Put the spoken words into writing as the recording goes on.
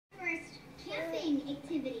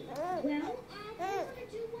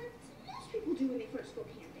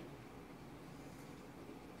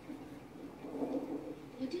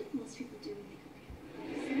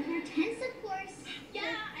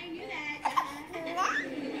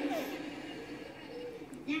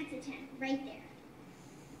right there.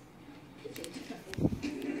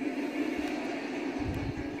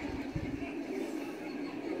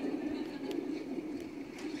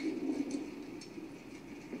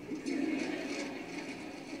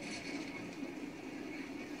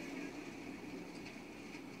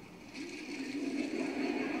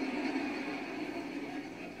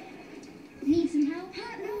 Need some help?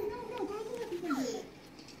 No, Grandma let me do it.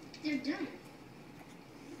 They're done.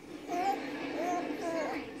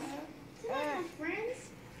 Friends?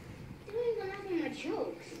 They don't even laugh at my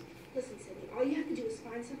jokes. Listen, Sydney, all you have to do is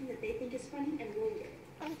find something that they think is funny and roll with it.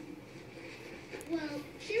 Well,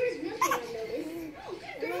 there is one thing I noticed. Oh,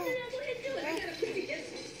 good girl, then I'll go ahead and do it. I gotta put together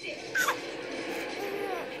some shit.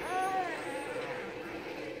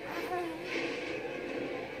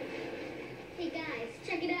 Hey guys,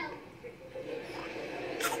 check it out.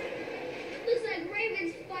 Looks like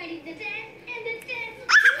Raven's fighting the dead and the dead's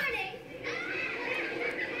winning.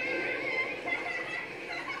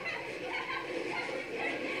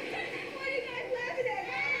 What are you guys laughing at?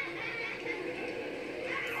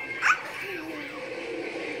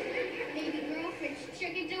 Baby girlfriend's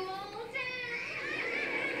chicken do all that.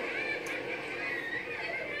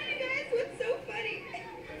 Hey guys, what's so funny?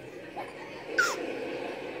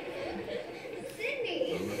 Sydney.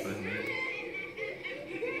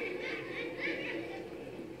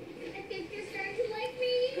 I think you're starting to like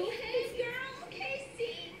me. Go ahead, girl. Okay,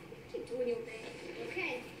 see? Keep doing your thing.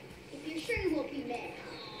 Okay, if you're sure you won't be mad.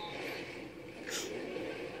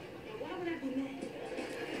 Now, why would I be mad?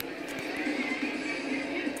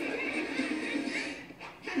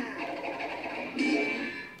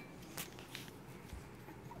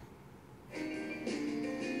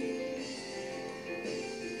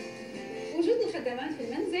 وجود الخدمات في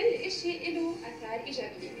المنزل شيء له آثار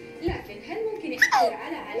إيجابية، لكن هل ممكن يأثر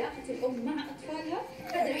على علاقة الأم مع أطفالها؟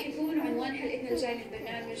 هذا رح يكون عنوان حلقتنا الجاي من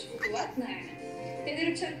برنامج خطوات ناعمة.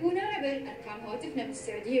 تقدروا تشاركونا عبر أرقام هواتفنا من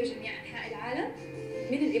السعودية وجميع أنحاء العالم،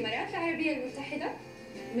 من الإمارات العربية المتحدة،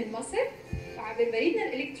 من مصر، وعبر بريدنا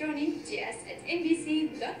الإلكتروني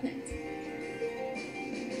gs@mbc.net.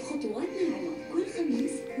 خطوات ناعمة كل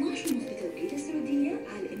خميس 12 بتوقيت السعودية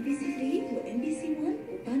على MBC3 وMBC1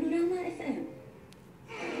 وبانوراما FM.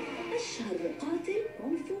 أشهر مقاتل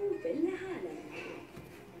كونغ-فو في العالم.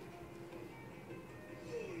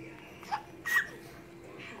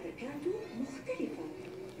 حركاته مختلفة.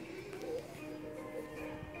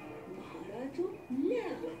 مهاراته لا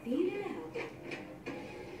مثيل لها.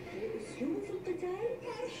 وأسلوبه في القتال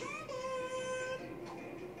مرحبا.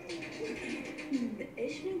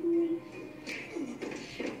 ايش نقول؟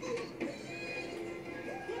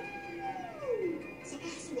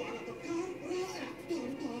 سأحصل على أفكار رائع.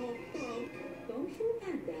 كونغ فو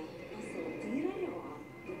باندا أساطير الروعة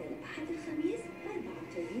من الأحد الخميس 4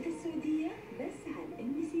 بتوقيت السعودية بس على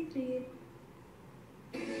MBC3.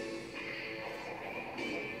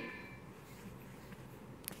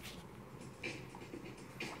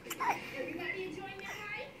 Everybody enjoying that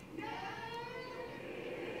ride? No!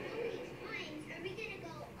 How many times are we gonna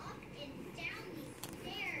go up and down these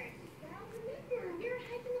stairs? Well, remember, we're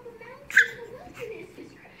hiking up a mountain in the wilderness.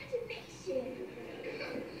 It's graduation.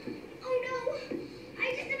 Oh no! I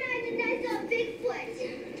just imagined I saw Bigfoot.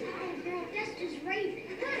 Oh girl, that's just Raven.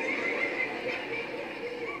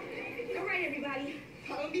 All right, everybody,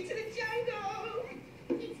 follow me to the jungle.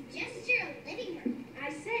 It's just your living room. I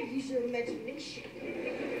said use your imagination.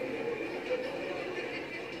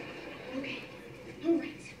 Okay, all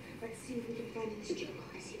right. Let's see if we can find in this jungle.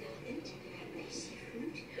 I see an elephant. I see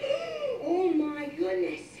fruit. Oh my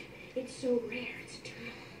goodness! It's so rare. It's a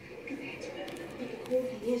turtle. Look at that. But the cool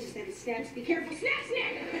thing is that it snaps. Be careful, snap,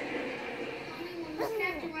 snap! Only one who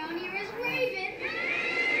snapped around here is Raven.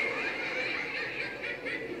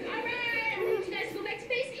 All right, I want you guys to go back to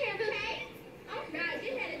base camp, okay? All right,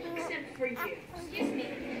 get ahead and except for you. Excuse me.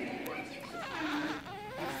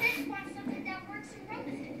 Sis wants something that works and run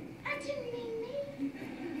with it. I didn't mean me.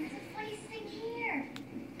 It's the funniest thing here.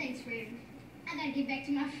 Thanks, Raven. I gotta get back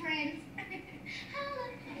to my friends. Holla.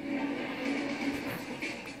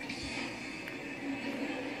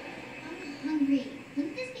 I'm hungry.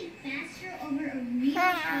 Wouldn't this be faster over a real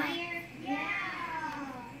fire? Yeah.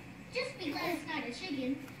 Just be glad it's not a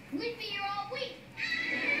chicken. We'd be here all week.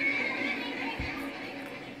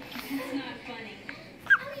 That's not funny.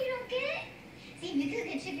 Oh, you don't get it? See, if you cook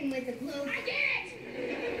a chicken with a globe. I get it!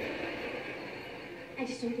 I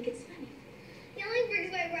just don't think it's funny. It only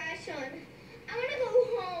brings my rash on. I want to go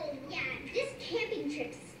home. Yeah, this camping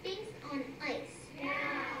trip stinks on ice.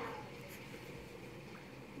 Yeah.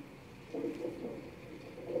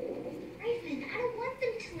 Raven, I don't want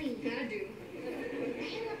them to leave. I do.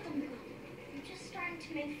 I let them go. I'm just starting to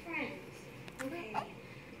make friends.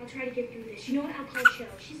 try to get through this. You know what? I'll call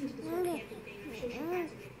Cheryl. She's into this whole camping thing. I'm sure she'll find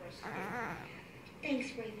something for us.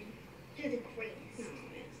 Thanks, Raymond. You're the greatest.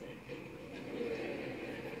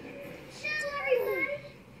 Ciao, everybody.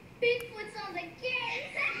 Bigfoot's on the case.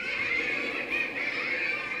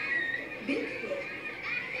 Bigfoot?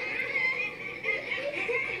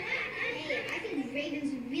 Hey, I think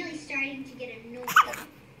Raven's really starting to get annoying.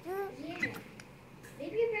 Yeah.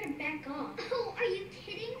 Maybe you better back off. Oh, are you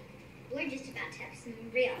kidding? We're just about to have some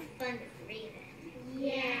real fun with Raven.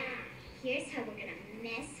 Yeah. Here's how we're gonna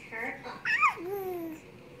mess her up.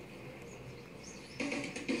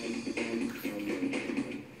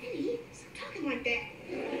 Penny, stop talking like that.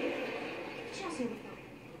 She also